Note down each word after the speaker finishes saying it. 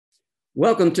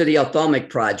Welcome to the Ophthalmic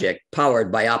Project,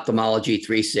 powered by Ophthalmology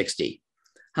 360.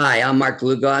 Hi, I'm Mark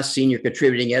Lugoss, Senior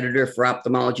Contributing Editor for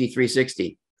Ophthalmology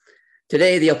 360.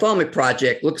 Today, the Ophthalmic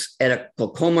Project looks at a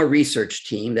glaucoma research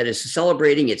team that is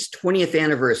celebrating its 20th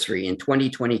anniversary in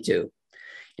 2022.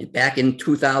 And back in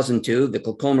 2002, the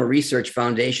Glaucoma Research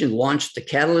Foundation launched the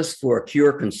Catalyst for a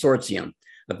Cure Consortium,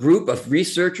 a group of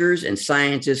researchers and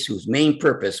scientists whose main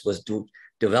purpose was to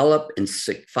develop and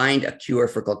find a cure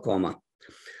for glaucoma.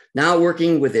 Now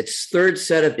working with its third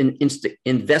set of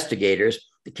investigators,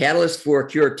 the Catalyst for a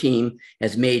Cure team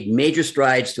has made major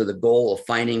strides to the goal of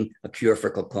finding a cure for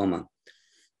glaucoma.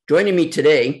 Joining me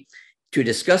today to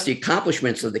discuss the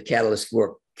accomplishments of the Catalyst for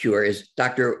a Cure is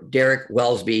Dr. Derek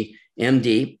Welsby,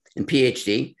 MD and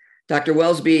PhD. Dr.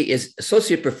 Welsby is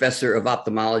Associate Professor of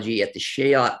Ophthalmology at the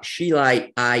Sheila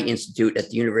Eye Institute at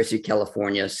the University of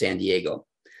California, San Diego.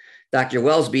 Dr.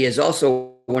 Welsby is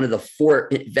also one of the 4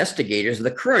 investigators of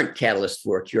the current Catalyst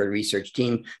for a Cure research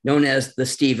team, known as the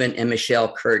Stephen and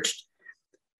Michelle Kirch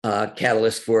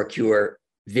Catalyst for a Cure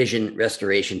Vision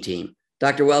Restoration Team.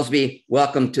 Dr. Welsby,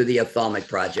 welcome to the Ophthalmic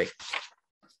Project.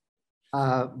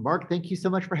 Mark, thank you so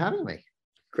much for having me.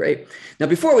 Great. Now,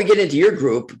 before we get into your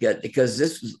group, because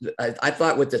this, I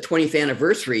thought with the 20th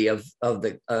anniversary of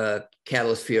the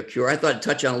Catalyst for a Cure, I thought I'd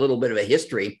touch on a little bit of a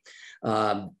history.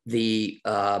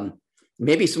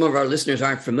 Maybe some of our listeners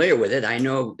aren't familiar with it. I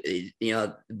know,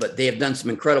 but they have done some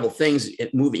incredible things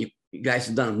at moving. You guys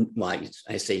have done, well,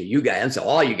 I say you guys, so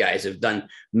all you guys have done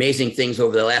amazing things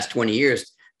over the last 20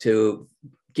 years to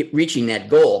reaching that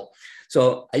goal.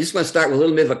 So I just want to start with a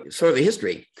little bit of a sort of a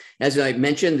history. As I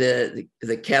mentioned,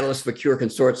 the Catalyst for Cure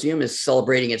Consortium is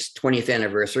celebrating its 20th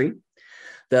anniversary.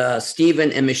 The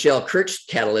Stephen and Michelle Kirch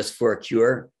Catalyst for a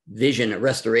Cure Vision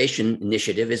Restoration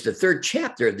Initiative is the 3rd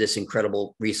chapter of this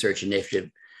incredible research initiative.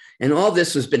 And all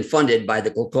this has been funded by the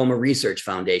Glaucoma Research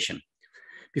Foundation.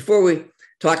 Before we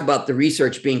talk about the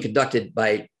research being conducted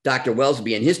by Dr.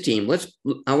 Welsby and his team,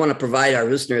 I want to provide our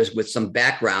listeners with some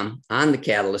background on the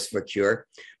Catalyst for Cure,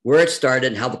 where it started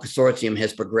and how the consortium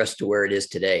has progressed to where it is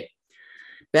today.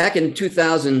 Back in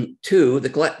 2002, the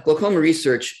Glaucoma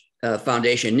Research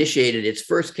Foundation initiated its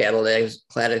first Catalyst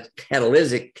for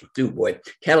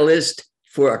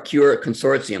a Cure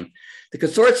consortium. The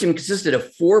consortium consisted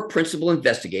of 4 principal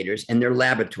investigators and their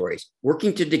laboratories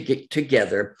working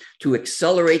together to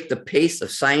accelerate the pace of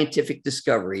scientific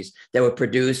discoveries that would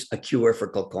produce a cure for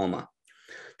glaucoma.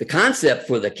 The concept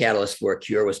for the Catalyst for a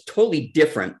Cure was totally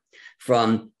different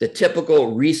from the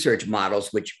typical research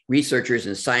models, which researchers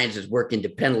and scientists work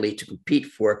independently to compete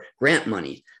for grant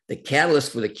money. The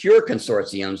Catalyst for the Cure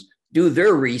consortiums do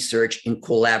their research in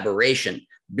collaboration,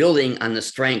 building on the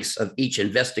strengths of each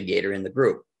investigator in the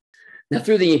group. Now,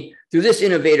 through this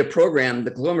innovative program,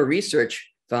 the Glaucoma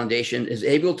Research Foundation is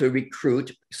able to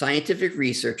recruit scientific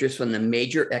researchers from the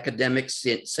major academic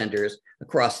centers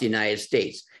across the United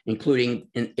States, including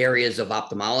in areas of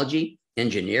ophthalmology,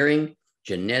 engineering,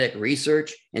 genetic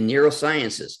research, and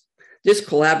neurosciences. This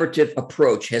collaborative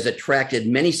approach has attracted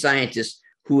many scientists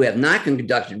who have not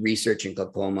conducted research in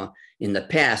glaucoma in the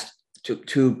past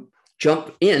to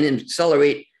jump in and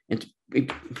accelerate and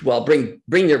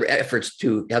bring their efforts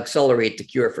to accelerate the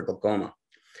cure for glaucoma.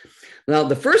 Now,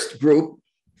 the first group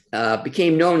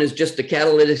became known as just the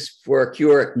Catalyst for a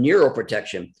Cure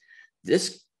Neuroprotection.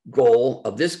 This goal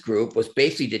of this group was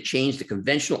basically to change the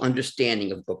conventional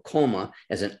understanding of glaucoma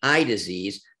as an eye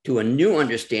disease to a new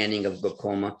understanding of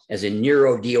glaucoma as a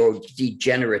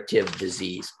neurodegenerative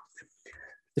disease.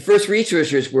 The first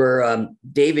researchers were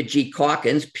David G.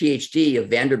 Calkins, PhD of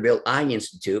Vanderbilt Eye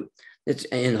Institute.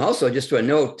 And also, just to a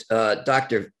note,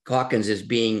 Dr. Calkins is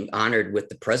being honored with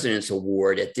the President's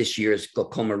Award at this year's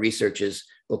Glaucoma Research's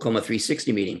Glaucoma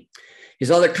 360 meeting.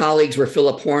 His other colleagues were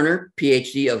Philip Horner,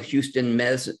 PhD of Houston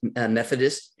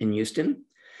Methodist in Houston,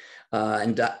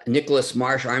 and Nicholas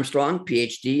Marsh Armstrong,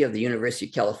 PhD of the University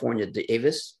of California,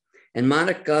 Davis, and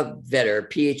Monica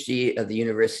Vetter, PhD of the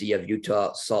University of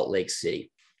Utah, Salt Lake City.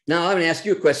 Now, I'm going to ask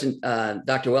you a question,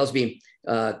 Dr. Welsby.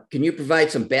 Can you provide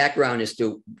some background as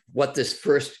to what this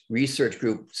first research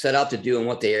group set out to do and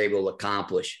what they are able to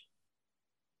accomplish?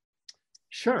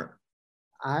 Sure.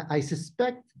 I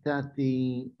suspect that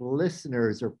the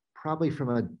listeners are probably from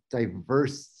a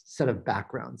diverse set of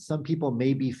backgrounds. Some people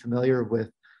may be familiar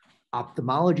with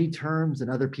ophthalmology terms and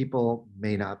other people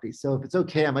may not be. So if it's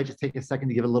okay, I might just take a second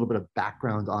to give a little bit of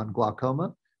background on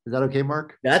glaucoma. Is that okay,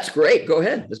 Mark? That's great. Go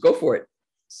ahead. Let's go for it.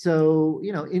 So,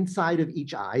 inside of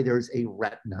each eye, there's a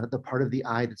retina, the part of the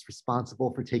eye that's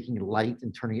responsible for taking light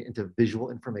and turning it into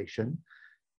visual information.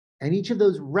 And each of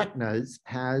those retinas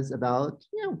has about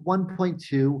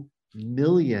 1.2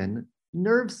 million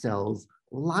nerve cells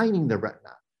lining the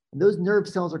retina. And those nerve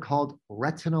cells are called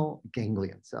retinal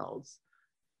ganglion cells.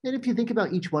 And if you think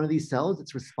about each one of these cells,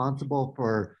 it's responsible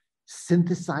for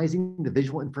synthesizing the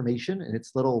visual information in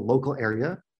its little local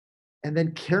area, and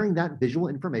then carrying that visual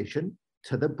information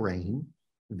to the brain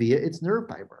via its nerve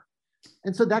fiber.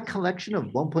 And so that collection of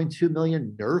 1.2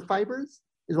 million nerve fibers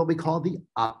is what we call the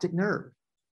optic nerve.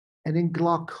 And in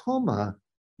glaucoma,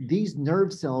 these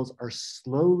nerve cells are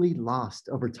slowly lost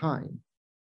over time.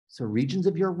 So regions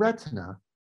of your retina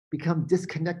become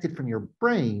disconnected from your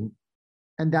brain,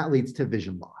 and that leads to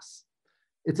vision loss.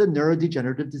 It's a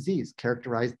neurodegenerative disease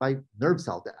characterized by nerve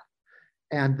cell death.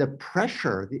 And the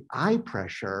pressure, the eye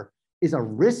pressure, is a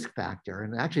risk factor.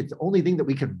 And actually, it's the only thing that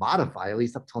we can modify, at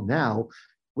least up till now,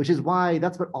 which is why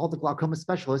that's what all the glaucoma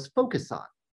specialists focus on.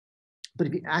 But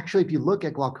if you look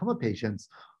at glaucoma patients,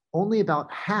 only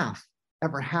about half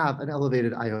ever have an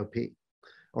elevated IOP,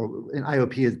 or an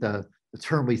IOP is the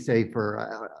term we say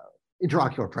for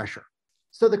intraocular pressure.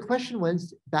 So the question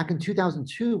was, back in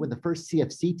 2002, when the first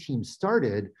CFC team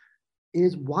started,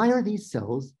 is why are these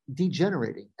cells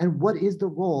degenerating? And what is the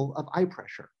role of eye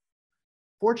pressure?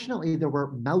 Fortunately, there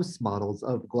were mouse models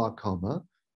of glaucoma.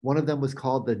 One of them was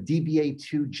called the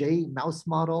DBA2J mouse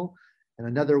model, and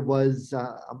another was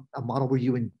a model where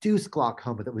you induce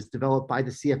glaucoma that was developed by the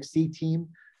CFC team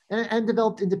and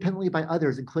developed independently by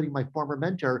others, including my former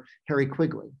mentor, Harry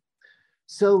Quigley.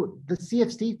 So the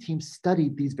CFC team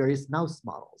studied these various mouse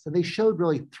models, and they showed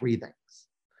really three things.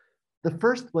 The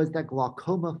first was that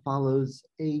glaucoma follows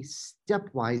a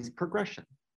stepwise progression.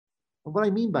 And what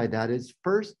I mean by that is,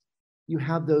 first, you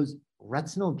have those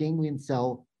retinal ganglion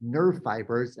cell nerve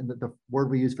fibers, and the word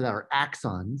we use for that are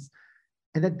axons,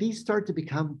 and that these start to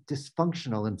become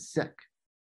dysfunctional and sick.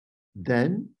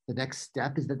 Then the next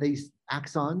step is that these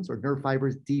axons or nerve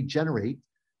fibers degenerate,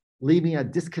 leaving a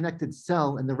disconnected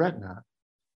cell in the retina.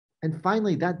 And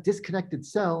finally, that disconnected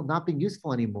cell, not being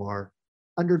useful anymore,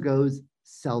 undergoes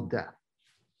cell death.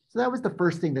 So that was the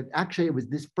first thing that actually it was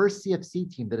this first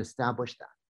CFC team that established that.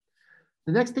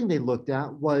 The next thing they looked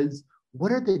at was,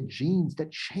 what are the genes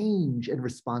that change in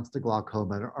response to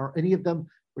glaucoma? Are any of them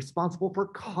responsible for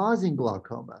causing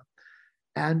glaucoma?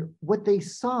 And what they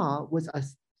saw was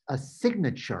a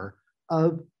signature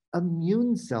of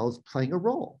immune cells playing a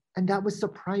role. And that was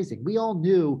surprising. We all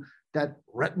knew that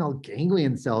retinal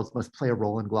ganglion cells must play a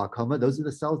role in glaucoma. Those are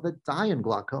the cells that die in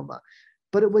glaucoma.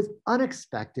 But it was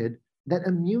unexpected that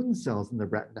immune cells in the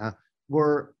retina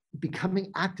were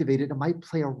becoming activated and might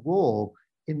play a role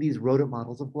in these rodent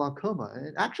models of glaucoma.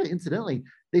 And actually, incidentally,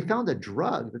 they found a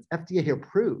drug that's FDA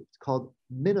approved called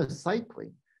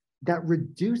minocycline that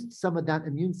reduced some of that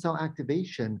immune cell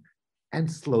activation and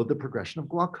slowed the progression of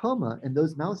glaucoma in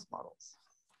those mouse models.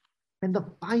 And the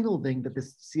final thing that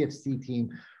this CFC team,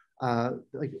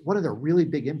 one of the really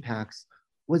big impacts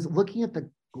was looking at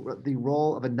the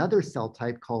role of another cell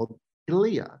type called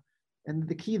glia. And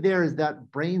the key there is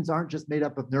that brains aren't just made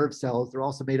up of nerve cells, they're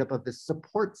also made up of this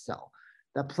support cell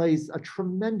that plays a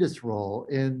tremendous role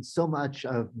in so much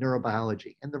of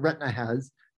neurobiology. And the retina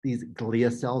has these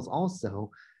glia cells also.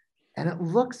 And it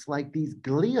looks like these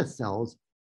glia cells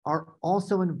are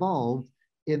also involved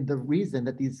in the reason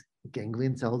that these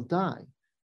ganglion cells die.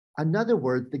 In other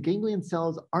words, the ganglion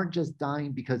cells aren't just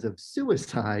dying because of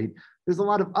suicide. There's a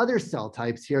lot of other cell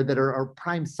types here that are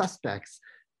prime suspects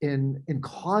in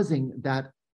causing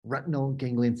that retinal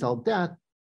ganglion cell death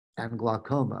and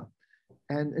glaucoma.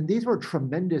 And these were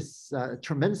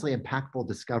tremendously impactful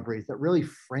discoveries that really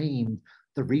framed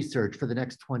the research for the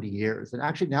next 20 years. And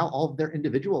actually now all of their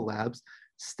individual labs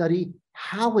study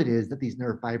how it is that these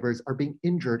nerve fibers are being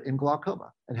injured in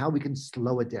glaucoma and how we can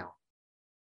slow it down.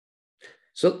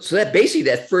 So that basically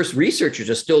that first researchers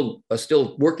are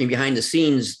still working behind the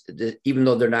scenes, even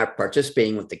though they're not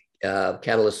participating with the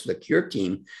Catalyst for the Cure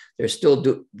team, they're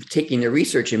still taking their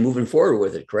research and moving forward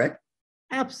with it, correct?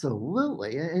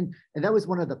 Absolutely. And that was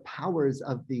one of the powers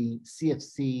of the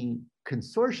CFC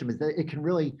consortium, is that it can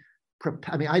really,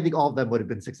 I think all of them would have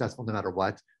been successful no matter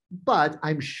what, but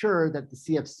I'm sure that the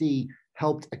CFC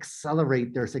helped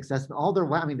accelerate their success and all their,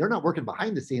 they're not working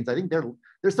behind the scenes. I think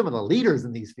they're some of the leaders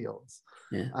in these fields,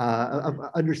 yeah. Of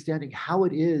understanding how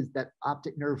it is that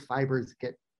optic nerve fibers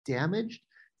get damaged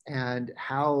and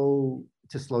how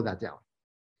to slow that down.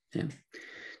 Yeah.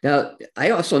 Now, I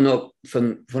also know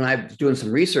from when I was doing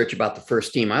some research about the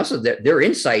first team, their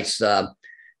insights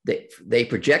they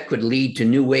project could lead to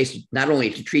new ways not only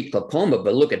to treat glaucoma,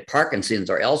 but look at Parkinson's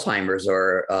or Alzheimer's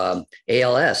or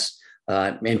ALS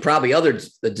and probably other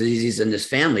diseases in this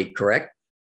family, correct?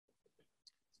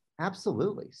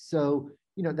 Absolutely. So,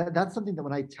 that's something that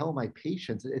when I tell my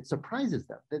patients, it surprises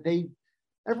them that they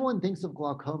Everyone thinks of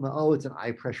glaucoma, oh, it's an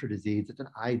eye pressure disease, it's an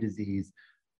eye disease.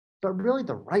 But really,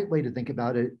 the right way to think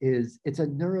about it is it's a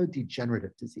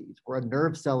neurodegenerative disease where a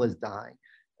nerve cell is dying.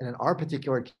 And in our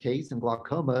particular case, in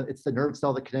glaucoma, it's the nerve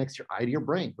cell that connects your eye to your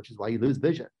brain, which is why you lose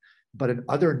vision. But in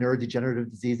other neurodegenerative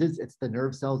diseases, it's the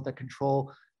nerve cells that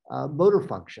control motor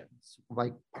functions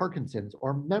like Parkinson's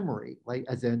or memory, like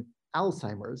as in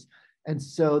Alzheimer's. And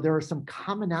so there are some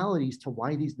commonalities to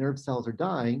why these nerve cells are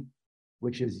dying,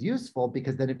 which is useful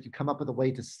because then if you come up with a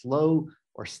way to slow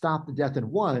or stop the death in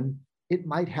one, it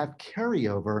might have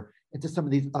carryover into some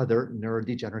of these other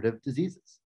neurodegenerative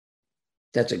diseases.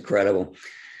 That's incredible.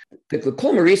 The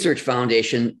Glaucoma Research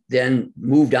Foundation then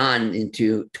moved on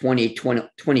into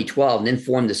 2012 and then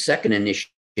formed the second initiative,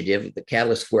 the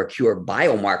Catalyst for a Cure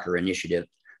Biomarker Initiative.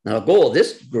 Now, the goal of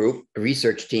this group, a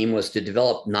research team, was to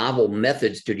develop novel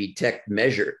methods to detect,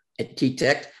 measure, and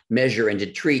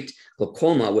to treat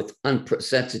glaucoma with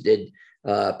unprecedented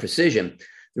precision.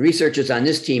 The researchers on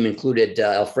this team included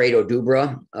Alfredo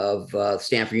Dubra of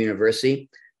Stanford University,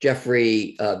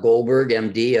 Jeffrey Goldberg,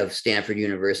 MD of Stanford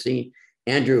University,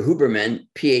 Andrew Huberman,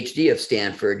 PhD of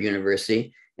Stanford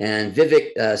University, and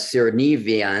Vivek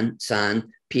Srinivasan,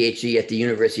 PhD at the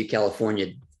University of California,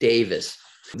 Davis.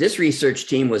 This research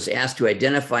team was asked to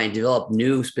identify and develop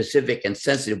new, specific, and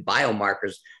sensitive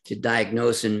biomarkers to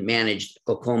diagnose and manage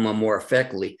glaucoma more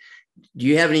effectively. Do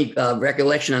you have any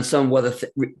recollection on some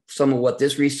of what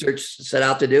this research set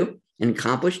out to do and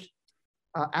accomplished?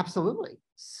 Absolutely.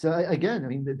 So again, I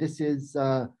mean, this is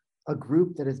a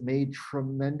group that has made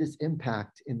tremendous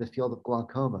impact in the field of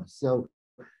glaucoma. So,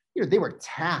 they were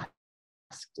tasked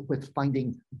with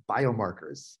finding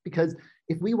biomarkers because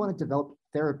if we want to develop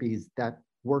therapies that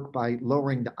work by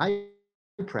lowering the eye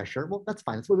pressure, well, that's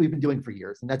fine. That's what we've been doing for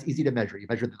years, and that's easy to measure. You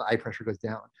measure that the eye pressure goes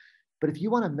down. But if you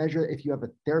want to measure if you have a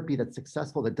therapy that's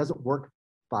successful that doesn't work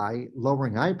by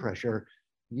lowering eye pressure,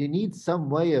 you need some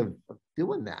way of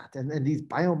doing that. And these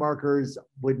biomarkers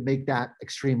would make that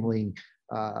extremely,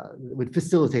 would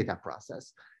facilitate that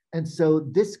process. And so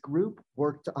this group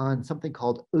worked on something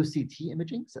called OCT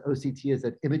imaging. So OCT is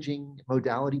an imaging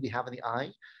modality we have in the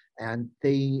eye. And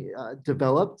they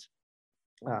developed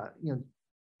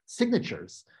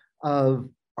signatures of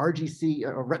RGC,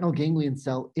 or retinal ganglion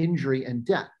cell injury and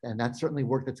death. And that's certainly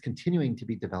work that's continuing to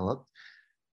be developed.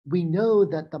 We know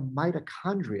that the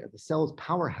mitochondria, the cell's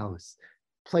powerhouse,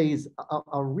 plays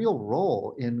a real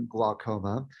role in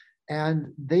glaucoma. And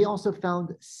they also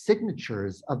found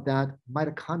signatures of that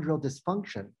mitochondrial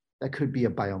dysfunction that could be a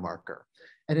biomarker.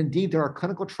 And indeed, there are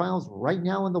clinical trials right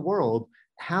now in the world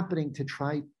happening to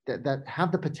try that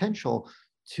have the potential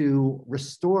to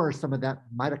restore some of that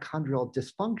mitochondrial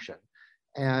dysfunction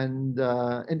and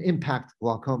impact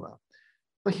glaucoma.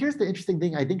 But here's the interesting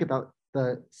thing I think about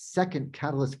the second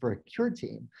Catalyst for a Cure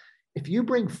team. If you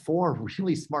bring 4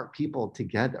 really smart people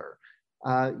together,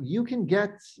 you can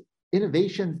get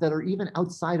innovations that are even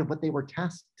outside of what they were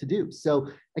tasked to do. So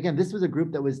again, this was a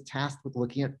group that was tasked with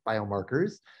looking at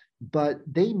biomarkers, but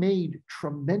they made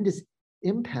tremendous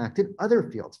impact in other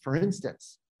fields. For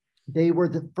instance, they were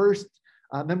the first,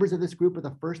 members of this group were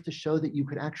the first to show that you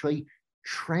could actually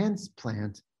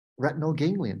transplant retinal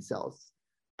ganglion cells,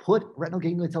 put retinal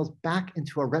ganglion cells back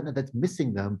into a retina that's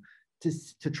missing them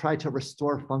to try to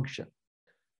restore function.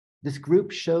 This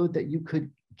group showed that you could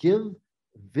give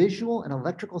visual and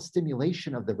electrical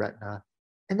stimulation of the retina,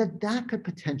 and that could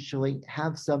potentially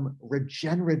have some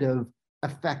regenerative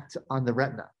effect on the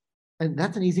retina. And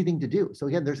that's an easy thing to do. So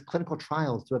again, there's clinical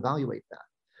trials to evaluate that.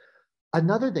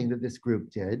 Another thing that this group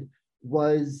did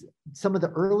was some of the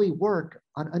early work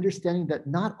on understanding that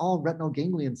not all retinal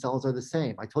ganglion cells are the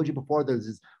same. I told you before, there's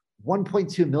this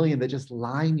 1.2 million that just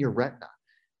line your retina.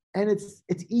 And it's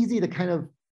easy to kind of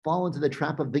fall into the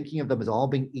trap of thinking of them as all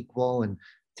being equal and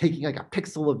taking like a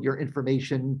pixel of your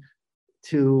information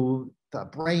to the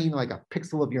brain, like a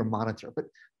pixel of your monitor.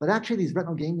 But actually these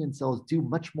retinal ganglion cells do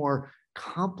much more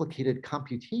complicated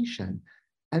computation.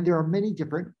 And there are many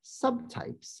different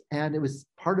subtypes. And it was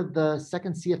part of the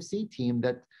second CFC team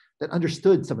that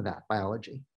understood some of that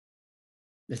biology.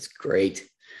 That's great.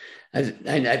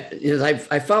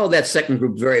 I followed that second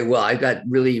group very well. I got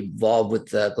really involved with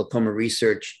the Glaucoma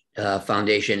Research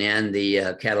Foundation and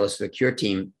the Catalyst for a Cure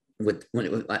team with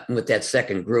that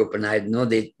second group. And I know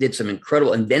they did some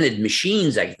incredible invented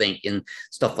machines, I think, and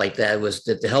stuff like that. It was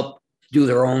to help do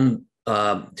their own,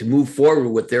 to move forward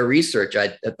with their research.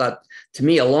 I thought, to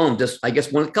me alone, just I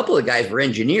guess a couple of guys were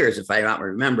engineers, if I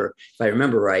remember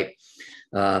right.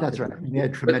 That's right. They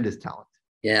had tremendous talent.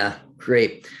 Yeah,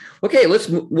 great. Okay,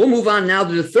 we'll move on now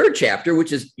to the third chapter,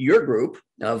 which is your group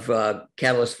of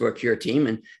Catalyst for a Cure team.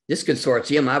 And this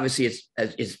consortium, obviously,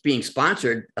 it's being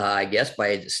sponsored, I guess,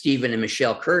 by Stephen and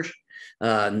Michelle Kirsch.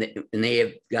 And they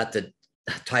have got the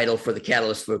title for the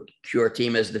Catalyst for Cure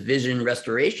team as the Vision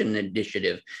Restoration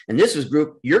Initiative. And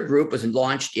your group was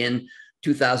launched in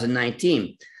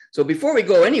 2019. So before we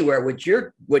go anywhere, what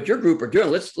your group are doing,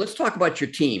 let's talk about your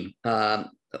team.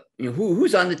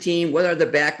 Who's on the team? What are the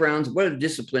backgrounds? What are the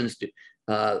disciplines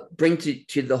to bring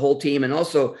to the whole team? And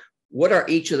also, what are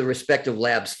each of the respective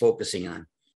labs focusing on?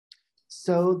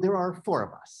 So there are four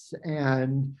of us,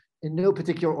 and in no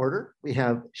particular order, we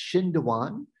have Shin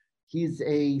Dewan. He's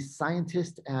a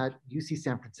scientist at UC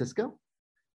San Francisco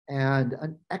and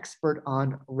an expert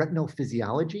on retinal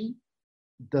physiology,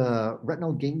 the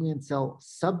retinal ganglion cell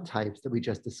subtypes that we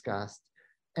just discussed,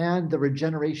 and the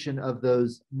regeneration of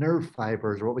those nerve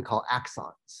fibers, or what we call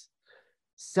axons.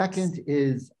 Second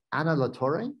is Ana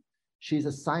Latorre. She's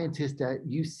a scientist at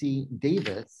UC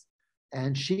Davis,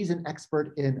 and she's an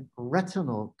expert in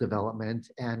retinal development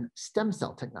and stem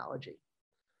cell technology.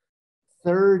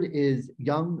 Third is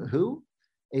Young Hu,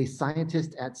 a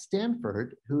scientist at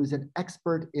Stanford, who's an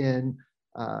expert in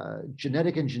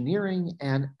genetic engineering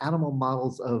and animal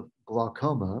models of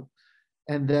glaucoma.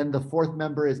 And then the fourth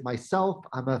member is myself.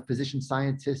 I'm a physician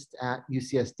scientist at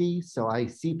UCSD, so I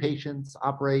see patients,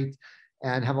 operate,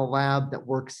 and have a lab that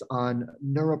works on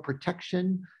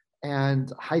neuroprotection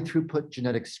and high throughput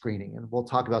genetic screening. And we'll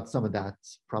talk about some of that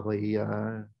probably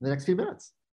in the next few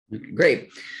minutes. Great.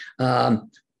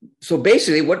 So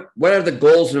basically, what are the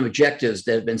goals and objectives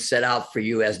that have been set out for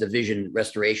you as the Vision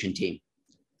Restoration team?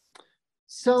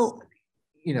 So,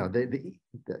 the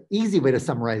easy way to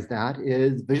summarize that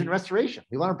is vision restoration.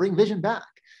 We want to bring vision back,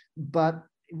 but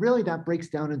really that breaks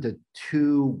down into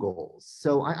two goals.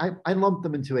 So I lump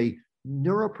them into a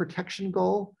neuroprotection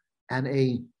goal and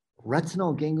a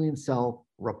retinal ganglion cell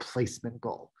replacement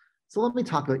goal. So let me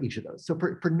talk about each of those. So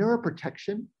for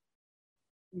neuroprotection,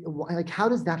 like how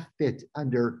does that fit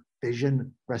under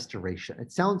vision restoration?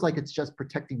 It sounds like it's just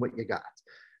protecting what you got,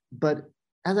 but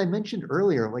as I mentioned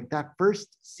earlier, like that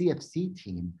first CFC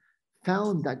team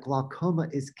found that glaucoma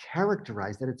is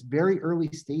characterized at its very early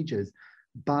stages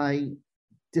by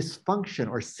dysfunction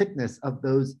or sickness of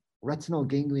those retinal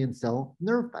ganglion cell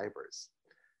nerve fibers.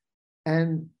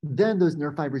 And then those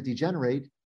nerve fibers degenerate,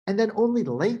 and then only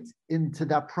late into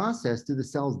that process do the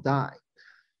cells die.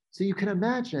 So you can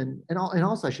imagine, and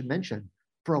also I should mention,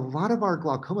 for a lot of our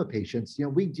glaucoma patients,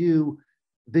 we do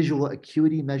visual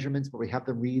acuity measurements, but we have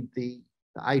them read the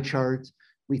eye chart,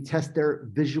 we test their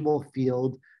visual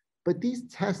field, but these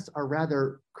tests are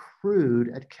rather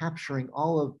crude at capturing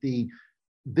all of the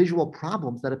visual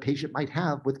problems that a patient might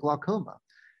have with glaucoma.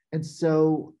 And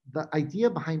so the idea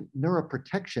behind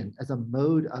neuroprotection as a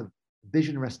mode of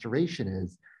vision restoration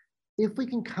is, if we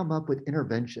can come up with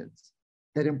interventions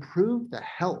that improve the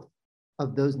health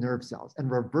of those nerve cells and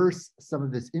reverse some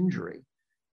of this injury,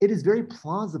 it is very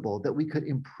plausible that we could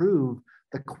improve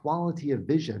the quality of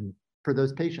vision for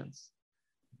those patients.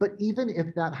 But even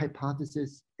if that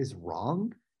hypothesis is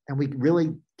wrong, and we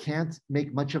really can't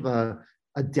make much of a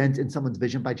dent in someone's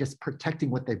vision by just protecting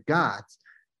what they've got,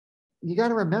 you got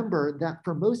to remember that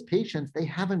for most patients, they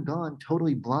haven't gone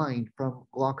totally blind from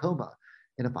glaucoma.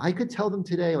 And if I could tell them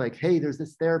today, like, hey, there's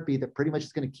this therapy that pretty much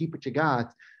is going to keep what you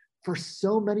got, for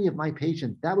so many of my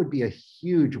patients, that would be a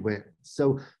huge win.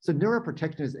 So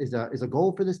neuroprotection is a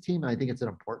goal for this team, and I think it's an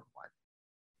important one.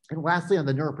 And lastly, on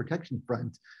the neuroprotection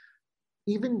front,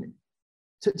 even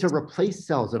to replace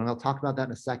cells, and I'll talk about that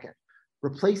in a second,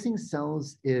 replacing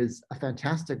cells is a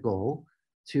fantastic goal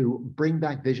to bring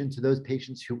back vision to those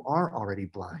patients who are already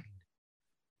blind.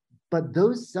 But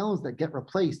those cells that get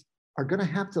replaced are going to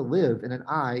have to live in an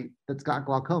eye that's got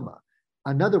glaucoma.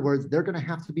 In other words, they're going to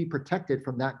have to be protected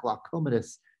from that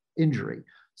glaucomatous injury.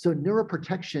 So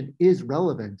neuroprotection is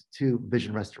relevant to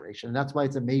vision restoration. And that's why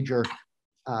it's a major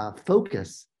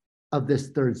focus of this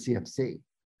third CFC.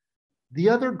 The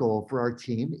other goal for our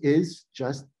team is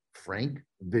just frank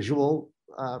visual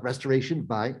restoration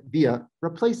via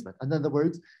replacement. In other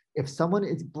words, if someone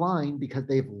is blind because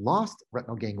they've lost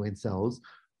retinal ganglion cells,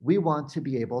 we want to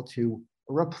be able to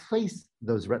replace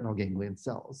those retinal ganglion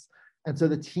cells. And so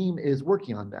the team is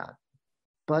working on that.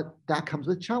 But that comes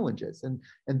with challenges. And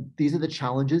these are the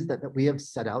challenges that we have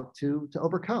set out to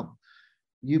overcome.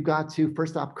 You've got to,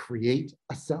 first off, create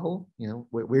a cell,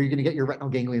 where you're going to get your retinal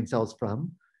ganglion cells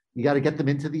from. You got to get them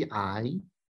into the eye,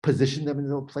 position them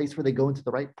into a place where they go into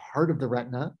the right part of the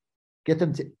retina, get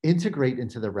them to integrate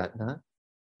into the retina,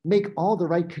 make all the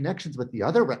right connections with the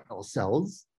other retinal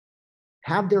cells,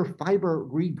 have their fiber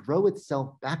regrow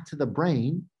itself back to the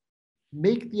brain,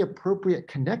 make the appropriate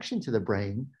connection to the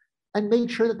brain, and make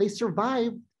sure that they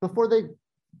survive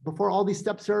before all these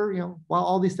steps are, while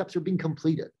all these steps are being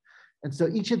completed. And so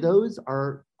each of those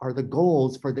are the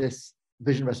goals for this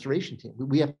vision restoration team.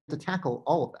 We have to tackle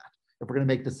all of that if we're going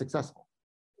to make this successful.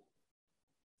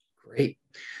 Great.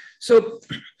 So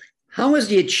how has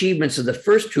the achievements of the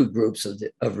first two groups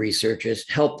of researchers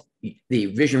helped the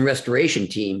vision restoration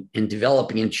team in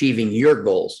developing and achieving your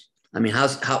goals? I mean, how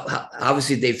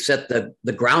obviously they've set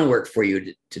the groundwork for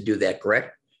you to do that,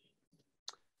 correct?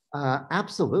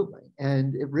 Absolutely.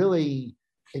 And it really,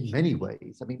 in many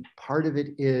ways, I mean, part of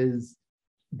it is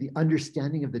the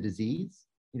understanding of the disease.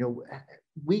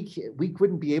 We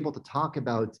couldn't be able to talk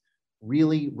about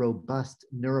really robust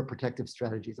neuroprotective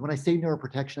strategies. And when I say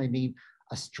neuroprotection, I mean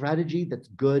a strategy that's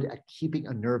good at keeping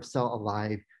a nerve cell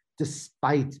alive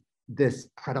despite this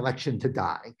predilection to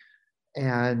die.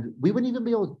 And we wouldn't even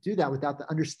be able to do that without the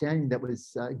understanding that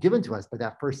was given to us by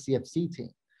that first CFC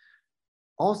team.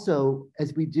 Also,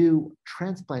 as we do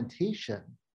transplantation,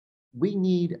 we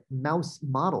need mouse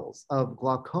models of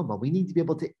glaucoma. We need to be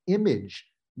able to image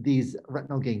these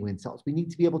retinal ganglion cells. We need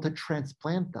to be able to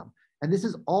transplant them. And this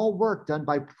is all work done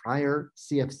by prior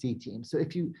CFC teams. So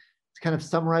if you kind of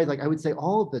summarize, I would say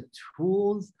all of the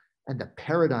tools and the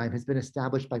paradigm has been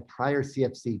established by prior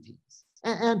CFC teams.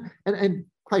 And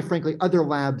quite frankly, other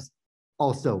labs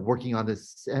also working on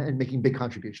this and making big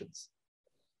contributions.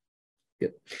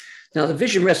 Good. Now, the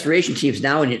vision restoration team is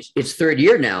now in its third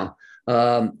year now.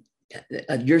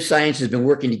 Your science has been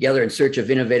working together in search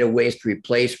of innovative ways to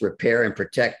replace, repair, and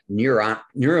protect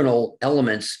neuronal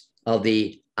elements of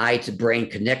the eye to brain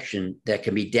connection that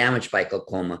can be damaged by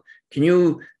glaucoma. Can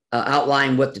you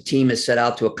outline what the team has set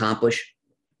out to accomplish?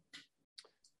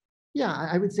 Yeah,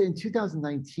 I would say in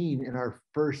 2019, in our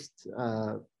first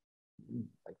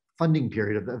funding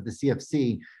period of the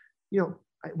CFC,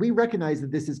 we recognize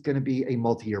that this is going to be a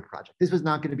multi-year project. This was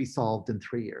not going to be solved in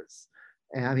 3 years.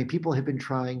 And I mean, people have been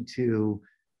trying to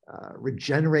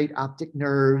regenerate optic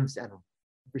nerves and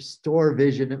restore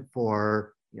vision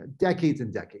for decades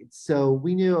and decades. So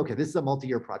we knew, okay, this is a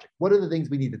multi-year project. What are the things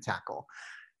we need to tackle?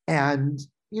 And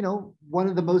one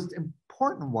of the most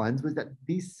important ones was that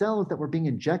these cells that were being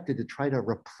injected to try to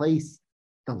replace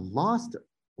the lost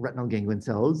retinal ganglion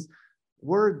cells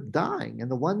were dying. And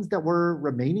the ones that were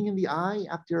remaining in the eye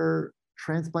after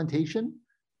transplantation,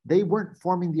 they weren't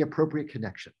forming the appropriate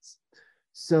connections.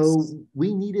 So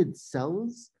we needed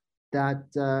cells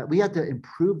that we had to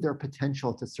improve their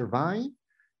potential to survive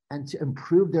and to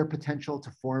improve their potential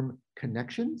to form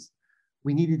connections.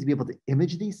 We needed to be able to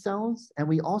image these cells, and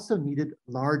we also needed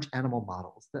large animal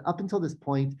models. That up until this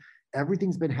point,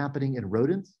 everything's been happening in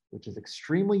rodents, which is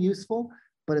extremely useful,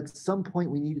 but at some point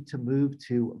we needed to move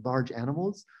to large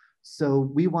animals. So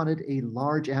we wanted a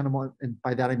large animal, and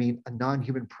by that I mean a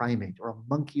non-human primate or a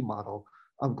monkey model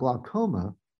of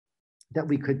glaucoma that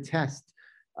we could test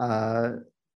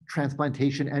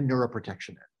transplantation and neuroprotection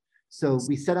in. So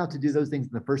we set out to do those things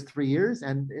in the first 3 years,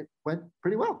 and it went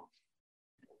pretty well.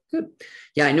 Good.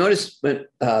 Yeah, I noticed that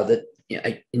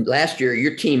last year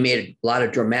your team made a lot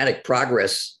of dramatic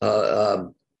progress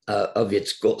of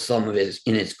its some of it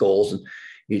in its goals, and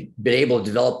you've been able to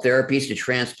develop therapies to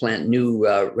transplant new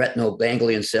retinal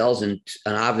ganglion cells,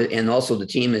 and also the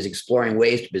team is exploring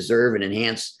ways to preserve and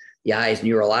enhance the eye's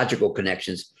neurological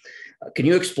connections. Can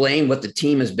you explain what the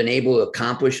team has been able to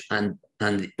accomplish on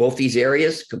both these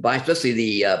areas combined, especially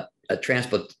the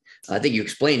transplant? I think you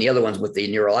explained the other ones with the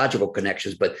neurological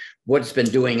connections, but what's been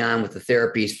doing on with the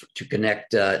therapies to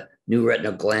connect new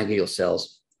retinal ganglion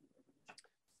cells?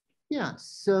 Yeah.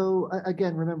 So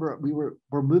again, remember,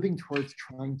 we're moving towards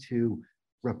trying to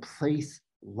replace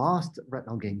lost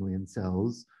retinal ganglion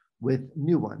cells with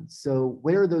new ones. So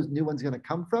where are those new ones going to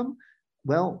come from?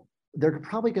 Well, they're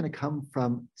probably going to come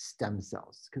from stem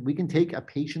cells. Because we can take a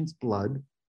patient's blood,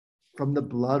 from the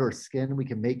blood or skin, we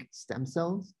can make stem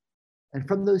cells. And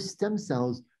from those stem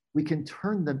cells, we can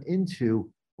turn them into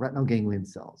retinal ganglion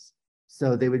cells.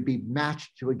 So they would be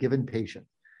matched to a given patient.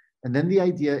 And then the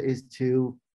idea is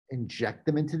to inject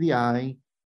them into the eye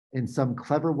in some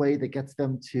clever way that gets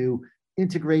them to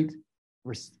integrate,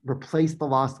 replace the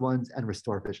lost ones, and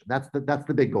restore vision. That's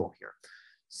the big goal here.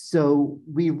 So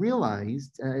we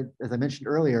realized, as I mentioned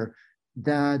earlier,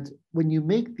 that when you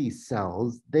make these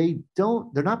cells, they're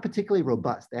not particularly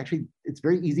robust. It's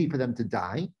very easy for them to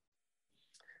die.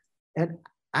 And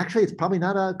actually, it's probably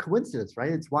not a coincidence,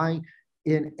 right? It's why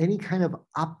in any kind of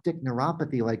optic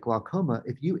neuropathy like glaucoma,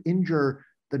 if you injure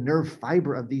the nerve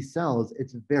fiber of these cells,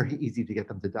 it's very easy to get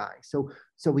them to die. So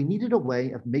we needed a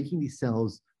way of making these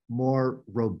cells more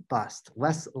robust,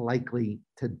 less likely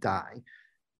to die.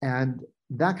 And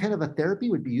that kind of a therapy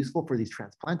would be useful for these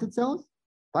transplanted cells.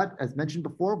 But as mentioned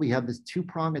before, we have this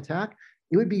two-prong attack.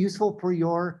 It would be useful for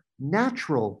your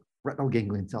natural retinal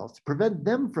ganglion cells to prevent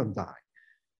them from dying.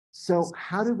 So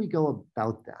how did we go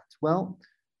about that? Well,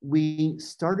 we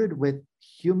started with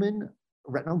human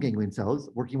retinal ganglion cells,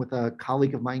 working with a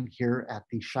colleague of mine here at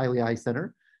the Shiley Eye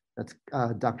Center. That's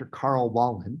Dr. Carl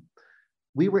Wallen.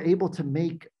 We were able to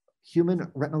make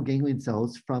human retinal ganglion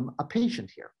cells from a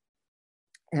patient here.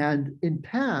 And in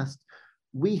past,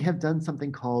 we have done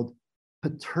something called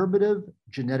perturbative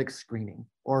genetic screening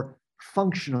or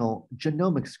functional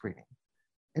genomic screening.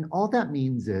 And all that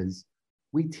means is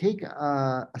we take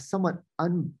a somewhat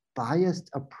unbiased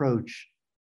approach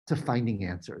to finding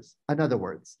answers. In other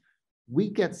words, we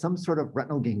get some sort of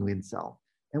retinal ganglion cell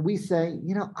and we say,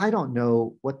 I don't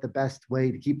know what the best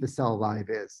way to keep the cell alive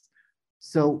is.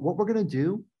 So what we're going to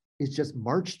do is just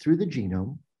march through the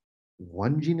genome,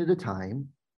 one gene at a time,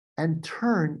 and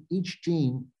turn each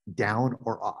gene down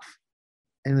or off.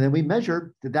 And then we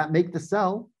measure, did that make the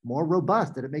cell more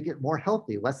robust? Did it make it more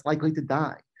healthy, less likely to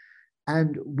die?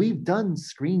 And we've done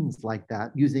screens like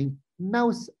that using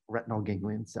mouse retinal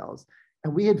ganglion cells.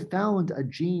 And we had found a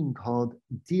gene called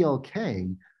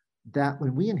DLK that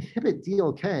when we inhibit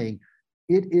DLK,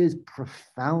 it is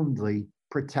profoundly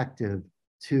protective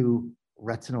to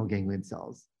retinal ganglion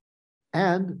cells.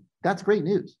 And that's great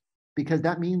news because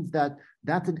that means that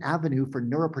that's an avenue for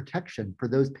neuroprotection for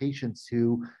those patients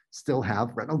who still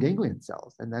have retinal ganglion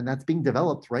cells. And then that's being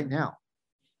developed right now.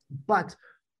 But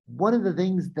one of the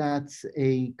things that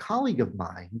a colleague of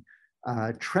mine,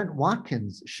 Trent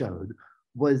Watkins, showed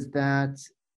was that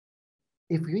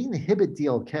if we inhibit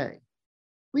DLK,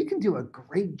 we can do a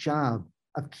great job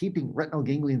of keeping retinal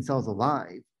ganglion cells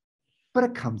alive, but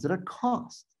it comes at a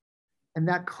cost. And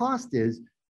that cost is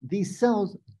these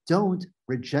cells don't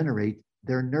regenerate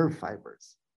their nerve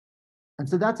fibers. And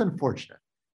so that's unfortunate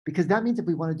because that means if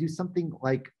we want to do something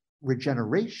like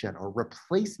regeneration or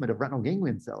replacement of retinal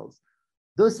ganglion cells,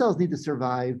 those cells need to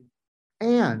survive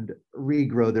and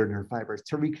regrow their nerve fibers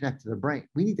to reconnect to the brain.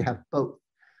 We need to have both.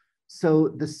 So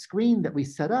the screen that we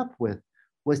set up with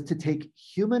was to take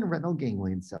human retinal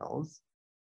ganglion cells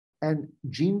and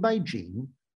gene by gene,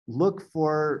 look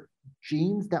for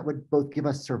genes that would both give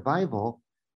us survival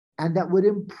and that would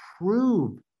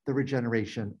improve the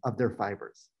regeneration of their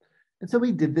fibers. And so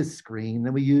we did this screen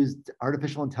and we used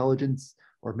artificial intelligence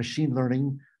or machine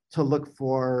learning to look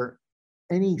for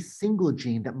any single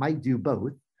gene that might do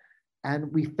both.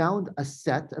 And we found a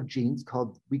set of genes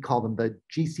we call them the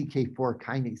GCK4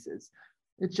 kinases.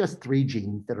 It's just 3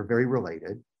 genes that are very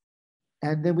related.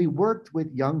 And then we worked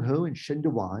with Young Hu and Xin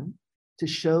Dewan to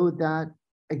show that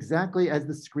exactly as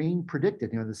the screen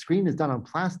predicted. The screen is done on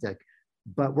plastic,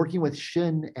 but working with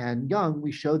Xin and Young,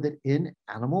 we showed that in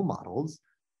animal models,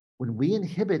 when we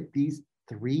inhibit these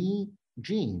 3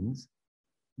 genes,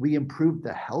 we improve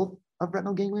the health of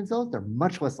retinal ganglion cells. They're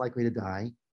much less likely to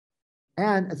die.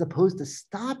 And as opposed to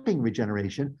stopping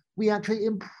regeneration, we actually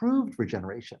improved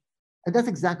regeneration. And that's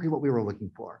exactly what we were looking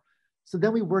for. So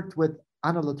then we worked with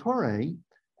Ana Latorre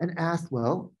and asked,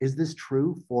 well, is this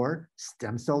true for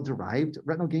stem cell-derived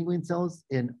retinal ganglion cells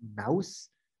in mouse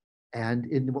and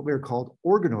in what we were called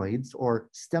organoids or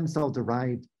stem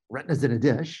cell-derived retinas in a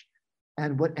dish?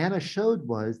 And what Anna showed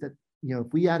was that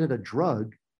if we added a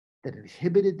drug that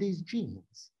inhibited these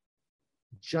genes,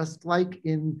 just like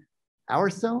in our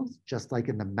cells, just like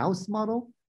in the mouse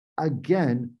model,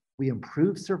 again, we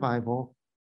improved survival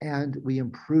and we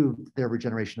improved their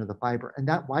regeneration of the fiber. And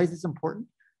why is this important?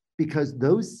 Because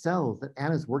those cells that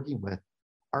Anna's working with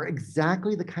are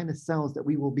exactly the kind of cells that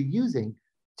we will be using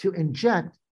to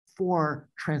inject for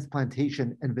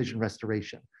transplantation and vision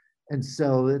restoration. And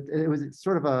so it was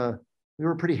sort of we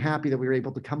were pretty happy that we were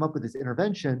able to come up with this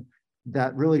intervention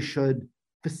that really should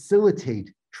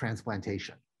facilitate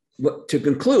transplantation. To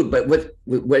conclude, but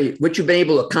what you've been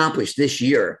able to accomplish this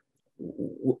year,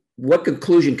 what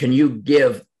conclusion can you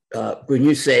give when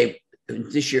you say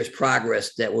this year's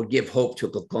progress that will give hope to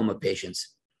glaucoma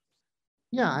patients?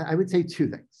 Yeah, I would say 2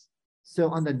 things. So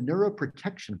on the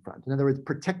neuroprotection front, in other words,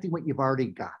 protecting what you've already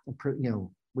got,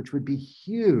 which would be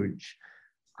huge.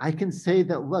 I can say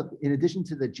that, look, in addition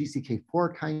to the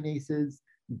GCK4 kinases,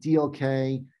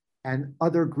 DLK, and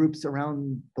other groups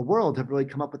around the world have really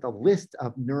come up with a list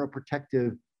of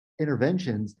neuroprotective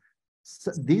interventions.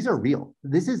 So these are real.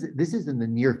 This is in the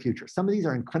near future. Some of these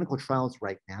are in clinical trials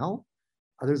right now.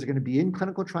 Others are going to be in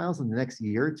clinical trials in the next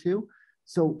year or 2.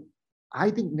 So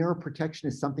I think neuroprotection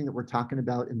is something that we're talking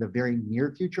about in the very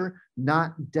near future,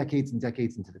 not decades and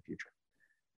decades into the future.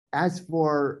 As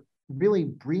for really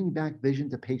bring back vision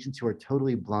to patients who are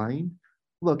totally blind.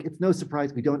 Look, it's no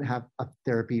surprise we don't have a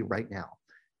therapy right now.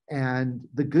 And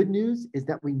the good news is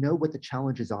that we know what the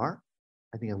challenges are.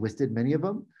 I think I listed many of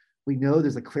them. We know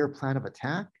there's a clear plan of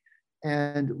attack.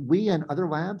 And we and other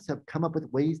labs have come up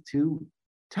with ways to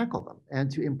tackle them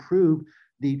and to improve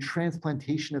the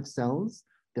transplantation of cells,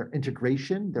 their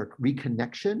integration, their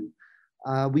reconnection.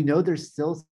 We know there's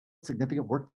still significant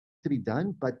work to be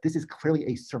done, but this is clearly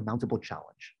a surmountable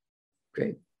challenge.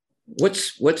 Great.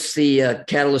 What's the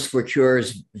catalyst for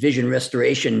Cure's vision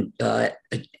restoration?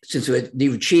 Since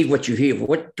you've achieved what you have,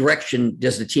 what direction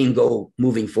does the team go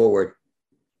moving forward?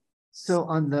 So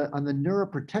on the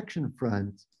neuroprotection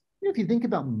front, if you think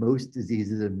about most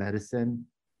diseases in medicine,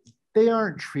 they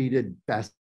aren't treated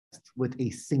best with a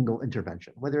single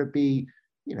intervention, whether it be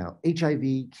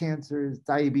HIV, cancers,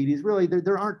 diabetes. Really,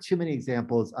 there aren't too many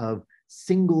examples of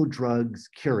single drugs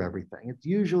cure everything. It's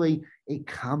usually a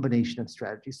combination of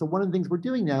strategies. So one of the things we're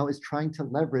doing now is trying to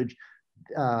leverage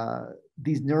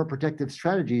these neuroprotective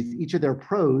strategies, each of their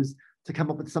pros, to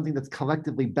come up with something that's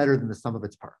collectively better than the sum of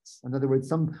its parts. In other words,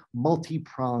 some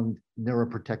multi-pronged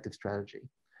neuroprotective strategy.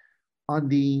 On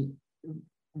the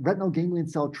retinal ganglion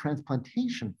cell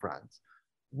transplantation front,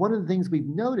 one of the things we've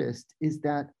noticed is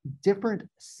that different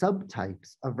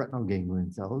subtypes of retinal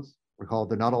ganglion cells, recall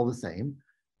they're not all the same,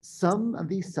 some of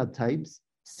these subtypes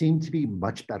seem to be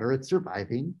much better at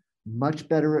surviving, much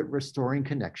better at restoring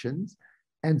connections.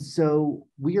 And so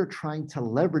we are trying to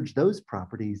leverage those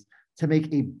properties to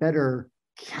make a better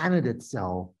candidate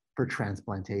cell for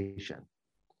transplantation.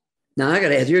 Now I got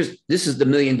to ask, this is the $1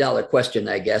 million question,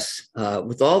 I guess.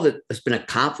 With all that has been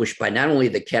accomplished by not only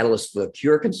the Catalyst for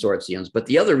Cure consortiums, but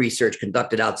the other research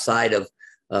conducted outside of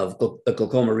the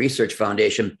Glaucoma Research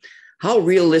Foundation, how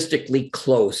realistically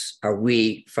close are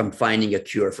we from finding a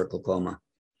cure for glaucoma?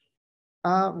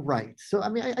 Right. So, I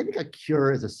mean, I think a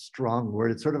cure is a strong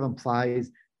word. It sort of implies,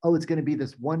 oh, it's going to be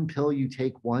this one pill you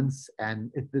take once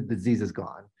and the disease is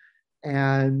gone.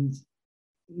 And,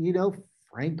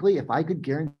 frankly, if I could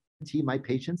guarantee my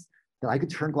patients that I could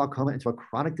turn glaucoma into a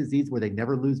chronic disease where they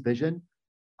never lose vision,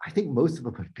 I think most of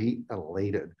them would be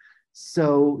elated.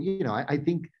 So, I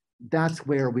think that's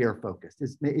where we are focused,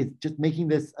 is just making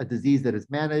this a disease that is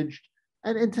managed.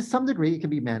 And to some degree, it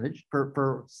can be managed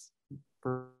for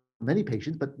many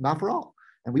patients, but not for all.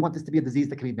 And we want this to be a disease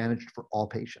that can be managed for all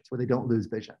patients where they don't lose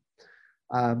vision.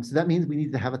 So that means we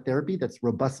need to have a therapy that's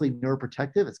robustly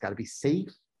neuroprotective. It's got to be safe,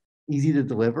 easy to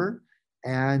deliver.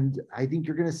 And I think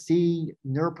you're going to see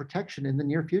neuroprotection in the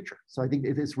near future. So I think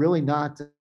it's really not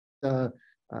a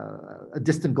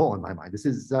distant goal in my mind. This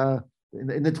is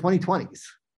in the 2020s.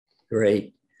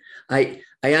 Great. I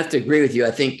have to agree with you.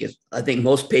 I think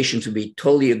most patients would be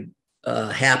totally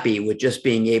happy with just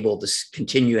being able to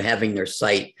continue having their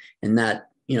sight and not,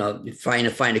 trying to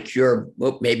find a cure,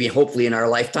 well, maybe hopefully in our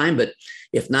lifetime, but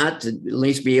if not, to at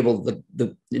least be able,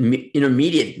 the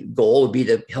intermediate goal would be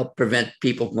to help prevent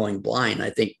people from going blind. I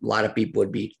think a lot of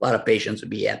patients would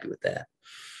be happy with that.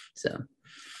 So.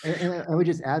 And I would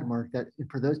just add, Mark, that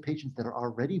for those patients that are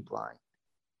already blind,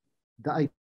 the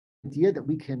idea that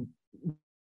we can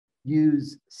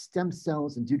use stem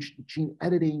cells and do gene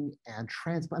editing and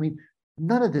transplant, I mean,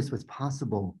 none of this was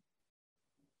possible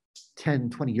 10,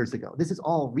 20 years ago. This is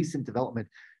all recent development.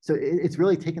 So it's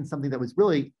really taken something that was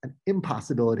really an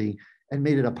impossibility and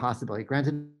made it a possibility.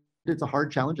 Granted, it's a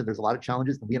hard challenge and there's a lot of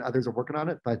challenges and we and others are working on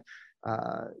it, but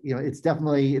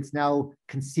it's now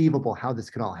conceivable how this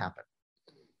could all happen.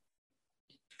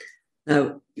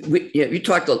 Now,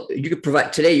 you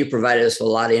provided us a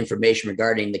lot of information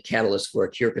regarding the Catalyst for a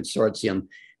Cure consortium.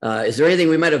 Is there anything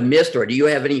we might have missed, or do you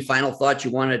have any final thoughts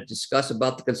you want to discuss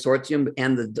about the consortium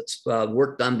and the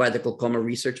work done by the Glaucoma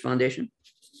Research Foundation?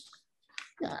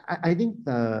 Yeah, I think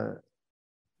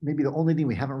maybe the only thing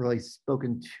we haven't really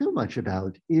spoken too much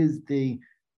about is the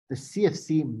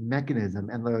CFC mechanism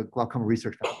and the Glaucoma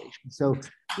Research Foundation. So,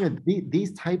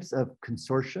 these types of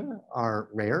consortia are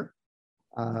rare.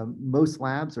 Most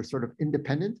labs are sort of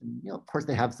independent. And, of course,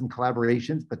 they have some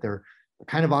collaborations, but they're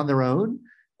kind of on their own.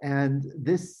 And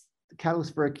this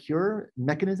Catalyst for a Cure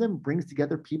mechanism brings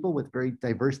together people with very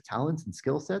diverse talents and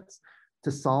skill sets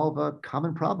to solve a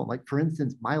common problem. Like, for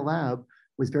instance, my lab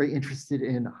was very interested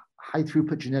in high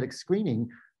throughput genetic screening,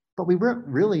 but we weren't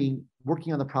really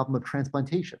working on the problem of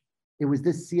transplantation. It was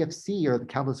this CFC, or the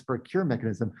Catalyst for a Cure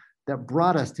mechanism, that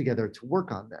brought us together to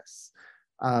work on this.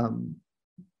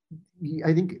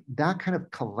 I think that kind of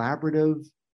collaborative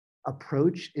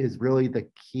approach is really the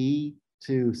key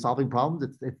to solving problems.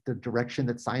 It's the direction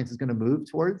that science is going to move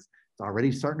towards. It's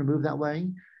already starting to move that way.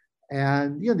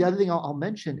 And the other thing I'll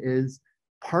mention is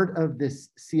part of this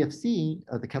CFC,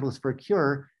 the Catalyst for a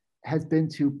Cure, has been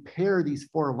to pair these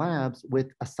 4 labs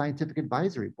with a scientific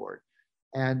advisory board.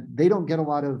 And they don't get a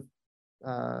lot of,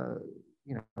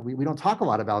 we don't talk a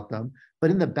lot about them,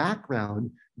 but in the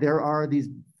background, there are these,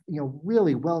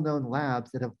 really well-known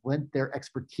labs that have lent their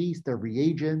expertise, their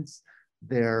reagents,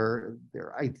 their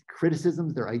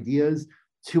criticisms, their ideas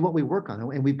to what we work on.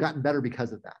 And we've gotten better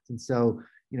because of that. And so,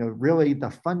 really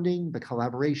the funding, the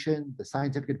collaboration, the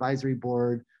scientific advisory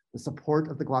board, the support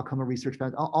of the Glaucoma Research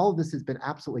Fund, all of this has been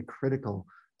absolutely critical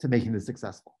to making this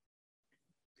successful.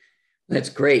 That's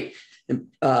great.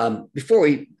 Before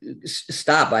we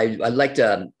stop, I'd like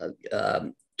to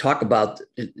talk about,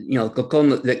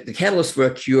 glaucoma, the Catalyst for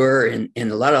a Cure, and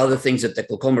a lot of other things that the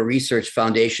Glaucoma Research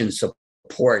Foundation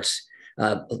supports.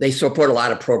 They support a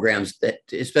lot of programs that,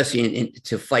 especially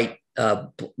to fight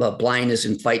blindness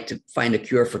and to find a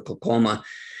cure for glaucoma.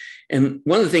 And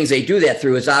one of the things they do that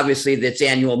through is obviously this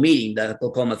annual meeting, the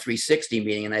Glaucoma 360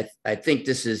 meeting. And I think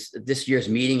this year's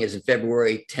meeting is in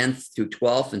February 10th through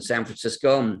 12th in San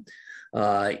Francisco. And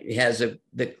it has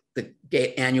the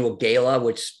annual gala,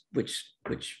 which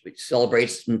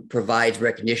celebrates and provides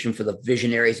recognition for the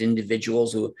visionaries,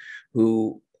 individuals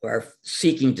who are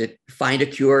seeking to find a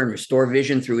cure and restore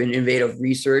vision through innovative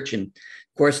research. And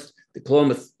of course,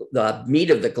 the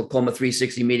meat of the Glaucoma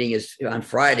 360 meeting is on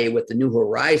Friday with the New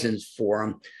Horizons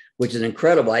Forum, which is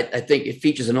incredible. I think it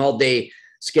features an all-day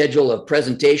schedule of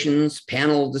presentations,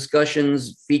 panel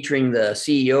discussions featuring the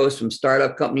CEOs from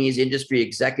startup companies, industry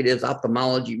executives,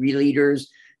 ophthalmology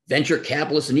leaders, venture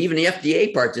capitalists, and even the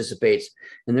FDA participates.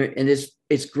 And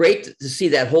it's great to see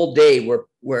that whole day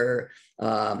where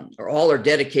all are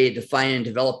dedicated to finding and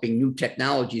developing new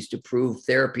technologies to prove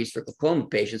therapies for glaucoma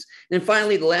patients. And then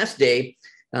finally, the last day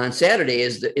on Saturday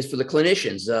is for the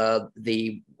clinicians.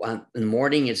 In the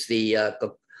morning, it's the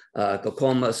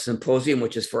Glaucoma Symposium,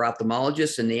 which is for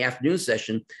ophthalmologists, and the afternoon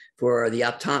session for the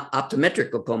Optometric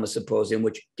Glaucoma Symposium,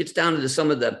 which gets down into some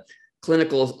of the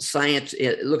clinical science.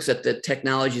 It looks at the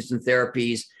technologies and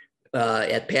therapies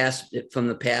from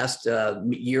the past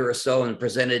year or so and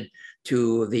presented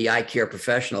to the eye care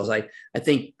professionals. I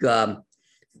think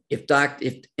if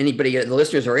anybody, the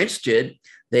listeners are interested,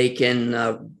 they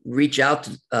can reach out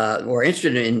or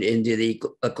interested into the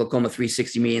Glaucoma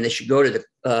 360 meeting. They should go to the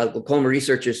Glaucoma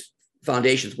Researchers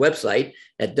Foundation's website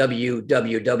at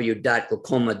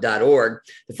www.glaucoma.org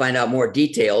to find out more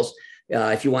details.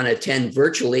 If you want to attend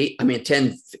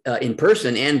in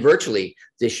person and virtually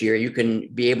this year, you can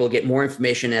be able to get more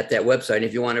information at that website.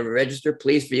 If you want to register,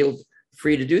 please feel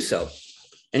free to do so.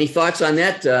 Any thoughts on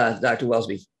that, Dr.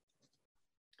 Welsby?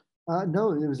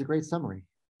 No, it was a great summary.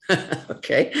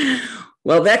 Okay.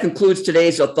 Well, that concludes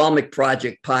today's Ophthalmic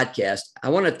Project podcast. I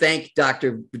want to thank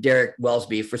Dr. Derek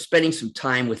Welsby for spending some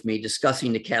time with me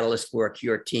discussing the Catalyst for a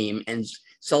Cure team and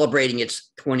celebrating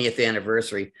its 20th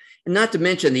anniversary, and not to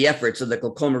mention the efforts of the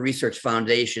Glaucoma Research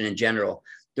Foundation in general.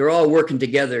 They're all working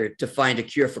together to find a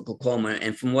cure for glaucoma.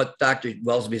 And from what Dr.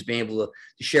 Welsby has been able to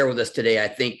share with us today, I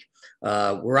think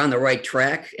we're on the right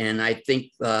track. And I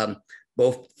think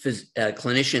both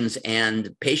clinicians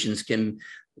and patients can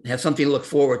have something to look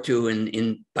forward to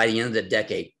by the end of the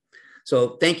decade.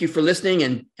 So thank you for listening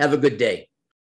and have a good day.